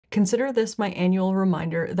Consider this my annual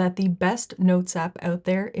reminder that the best notes app out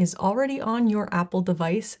there is already on your Apple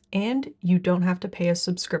device and you don't have to pay a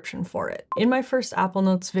subscription for it. In my first Apple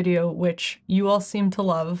Notes video, which you all seem to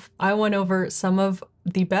love, I went over some of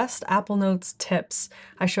the best Apple Notes tips.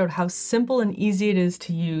 I showed how simple and easy it is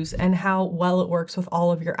to use and how well it works with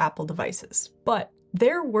all of your Apple devices. But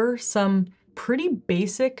there were some pretty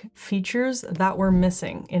basic features that were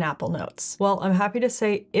missing in Apple Notes. Well, I'm happy to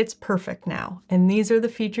say it's perfect now, and these are the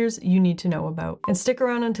features you need to know about. And stick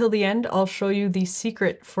around until the end, I'll show you the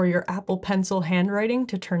secret for your Apple Pencil handwriting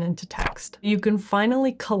to turn into text. You can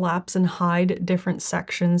finally collapse and hide different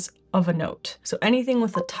sections of a note. So anything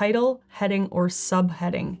with a title, heading, or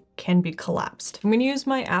subheading can be collapsed. I'm gonna use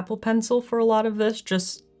my Apple Pencil for a lot of this,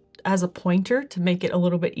 just as a pointer to make it a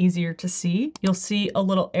little bit easier to see. You'll see a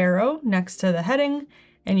little arrow next to the heading,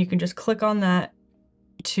 and you can just click on that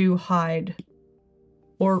to hide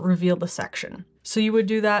or reveal the section. So you would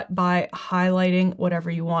do that by highlighting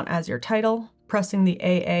whatever you want as your title, pressing the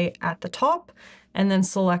AA at the top, and then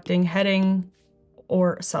selecting heading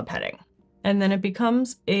or subheading. And then it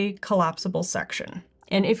becomes a collapsible section.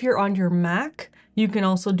 And if you're on your Mac, you can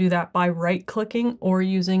also do that by right-clicking or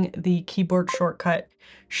using the keyboard shortcut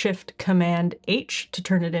Shift-Command-H to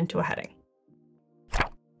turn it into a heading.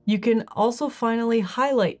 You can also finally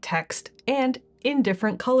highlight text and in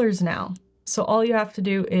different colors now. So all you have to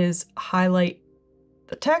do is highlight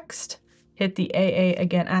the text, hit the AA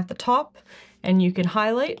again at the top, and you can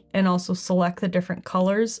highlight and also select the different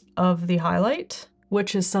colors of the highlight,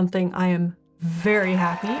 which is something I am very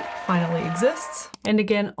happy finally exists. And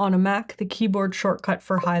again, on a Mac, the keyboard shortcut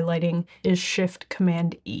for highlighting is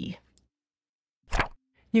Shift-Command-E.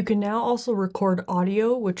 You can now also record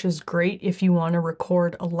audio, which is great if you want to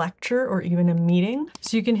record a lecture or even a meeting.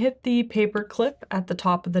 So you can hit the paper clip at the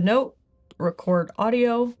top of the note, record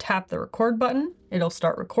audio, tap the record button, it'll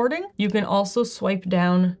start recording. You can also swipe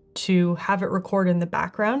down to have it record in the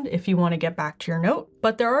background if you want to get back to your note.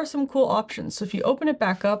 But there are some cool options. So if you open it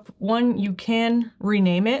back up, one, you can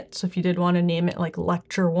rename it. So if you did want to name it like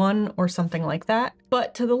Lecture 1 or something like that.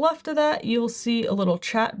 But to the left of that, you'll see a little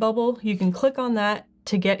chat bubble. You can click on that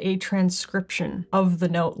to get a transcription of the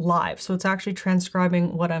note live. So it's actually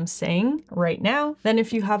transcribing what I'm saying right now. Then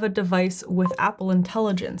if you have a device with Apple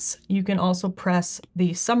Intelligence, you can also press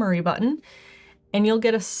the summary button and you'll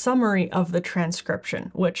get a summary of the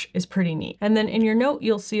transcription, which is pretty neat. And then in your note,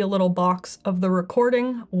 you'll see a little box of the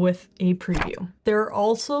recording with a preview. There are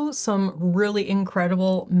also some really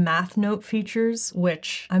incredible math note features,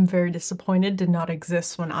 which I'm very disappointed did not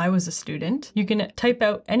exist when I was a student. You can type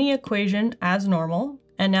out any equation as normal,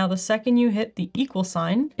 and now the second you hit the equal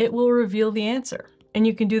sign, it will reveal the answer. And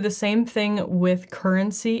you can do the same thing with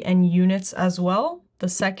currency and units as well. The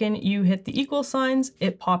second you hit the equal signs,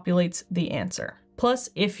 it populates the answer. Plus,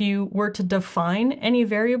 if you were to define any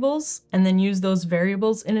variables and then use those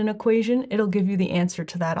variables in an equation, it'll give you the answer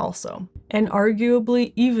to that also. And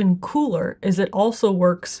arguably even cooler is it also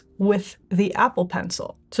works with the Apple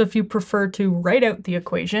Pencil. So if you prefer to write out the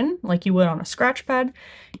equation like you would on a scratch pad,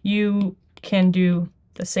 you can do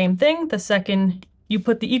the same thing. The second you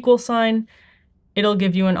put the equal sign, it'll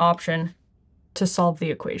give you an option to solve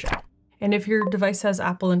the equation. And if your device has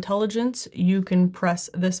Apple Intelligence, you can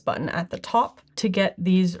press this button at the top to get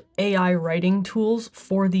these AI writing tools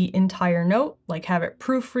for the entire note, like have it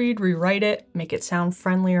proofread, rewrite it, make it sound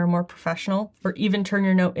friendlier or more professional, or even turn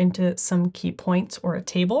your note into some key points or a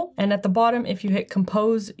table. And at the bottom, if you hit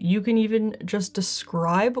compose, you can even just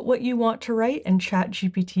describe what you want to write and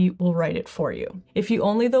ChatGPT will write it for you. If you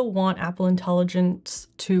only though want Apple Intelligence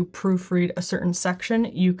to proofread a certain section,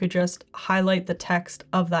 you could just highlight the text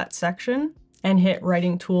of that section and hit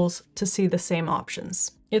writing tools to see the same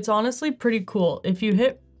options. It's honestly pretty cool. If you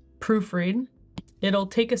hit proofread, it'll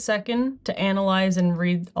take a second to analyze and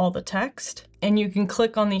read all the text, and you can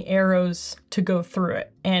click on the arrows to go through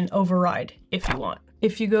it and override if you want.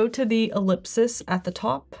 If you go to the ellipsis at the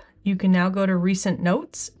top, you can now go to recent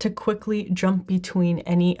notes to quickly jump between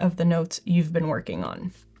any of the notes you've been working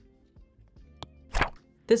on.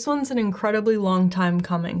 This one's an incredibly long time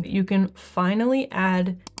coming. You can finally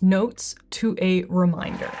add notes to a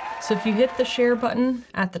reminder. So if you hit the share button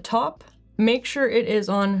at the top, make sure it is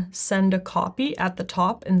on send a copy at the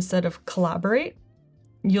top instead of collaborate.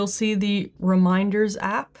 You'll see the reminders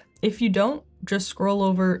app. If you don't, just scroll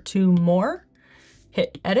over to more,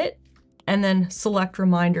 hit edit, and then select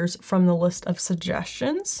reminders from the list of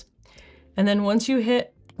suggestions. And then once you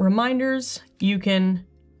hit reminders, you can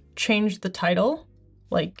change the title.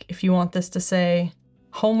 Like if you want this to say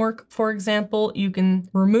homework, for example, you can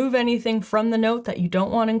remove anything from the note that you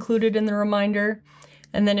don't want included in the reminder.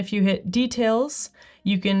 And then if you hit details,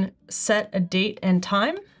 You can set a date and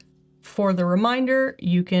time for the reminder.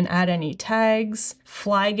 You can add any tags,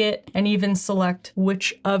 flag it, and even select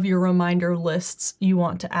which of your reminder lists you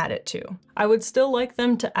want to add it to. I would still like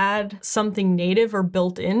them to add something native or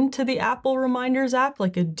built into the Apple Reminders app,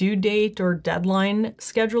 like a due date or deadline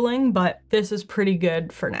scheduling, but this is pretty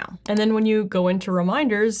good for now. And then when you go into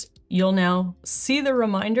reminders, you'll now see the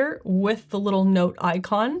reminder with the little note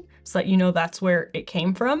icon so that you know that's where it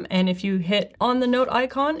came from. And if you hit on the note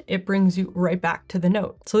icon, it brings you right back to the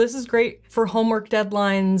note. So this is great for homework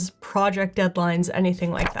deadlines, project deadlines,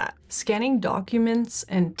 anything like that. Scanning documents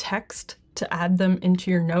and text to add them into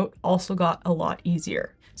your note also got a lot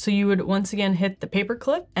easier. So you would once again hit the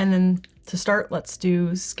paperclip, and then to start, let's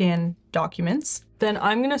do scan documents. Then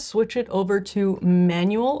I'm gonna switch it over to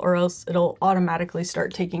manual, or else it'll automatically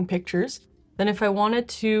start taking pictures. Then if I wanted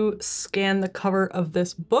to scan the cover of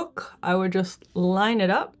this book, I would just line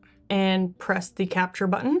it up and press the capture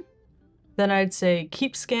button. Then I'd say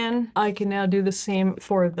keep scan. I can now do the same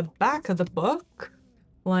for the back of the book.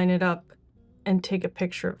 Line it up and take a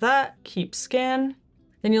picture of that, keep scan.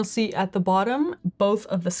 Then you'll see at the bottom, both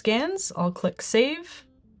of the scans. I'll click save.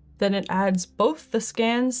 Then it adds both the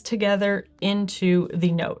scans together into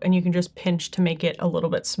the note, and you can just pinch to make it a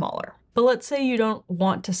little bit smaller. But let's say you don't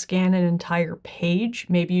want to scan an entire page.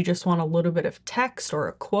 Maybe you just want a little bit of text or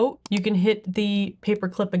a quote. You can hit the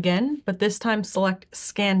paperclip again, but this time select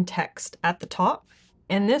scan text at the top.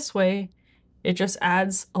 And this way, it just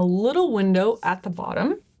adds a little window at the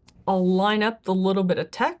bottom. I'll line up the little bit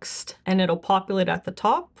of text and it'll populate at the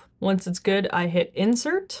top. Once it's good, I hit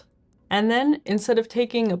insert. And then instead of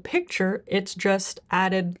taking a picture, it's just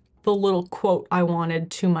added the little quote I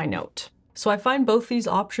wanted to my note. So I find both these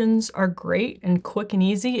options are great and quick and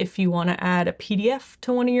easy if you want to add a PDF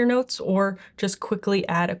to one of your notes or just quickly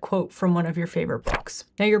add a quote from one of your favorite books.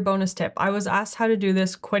 Now your bonus tip. I was asked how to do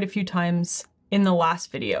this quite a few times in the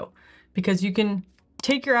last video, because you can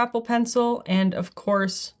take your Apple Pencil and of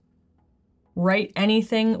course write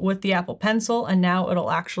anything with the Apple Pencil, and now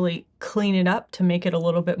it'll actually clean it up to make it a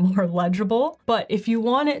little bit more legible. But if you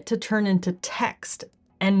want it to turn into text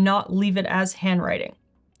and not leave it as handwriting,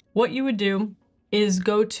 what you would do is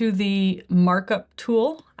go to the markup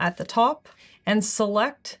tool at the top and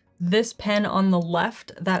select this pen on the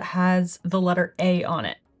left that has the letter A on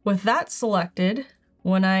it. With that selected,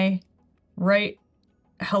 when I write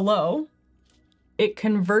hello, it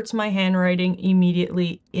converts my handwriting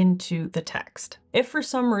immediately into the text. If for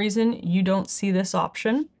some reason you don't see this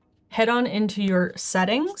option, head on into your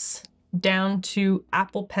settings down to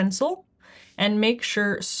Apple Pencil and make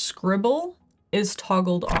sure Scribble is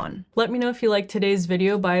toggled on. Let me know if you liked today's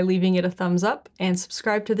video by leaving it a thumbs up, and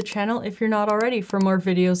subscribe to the channel if you're not already for more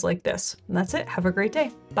videos like this. And that's it. Have a great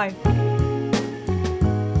day. Bye.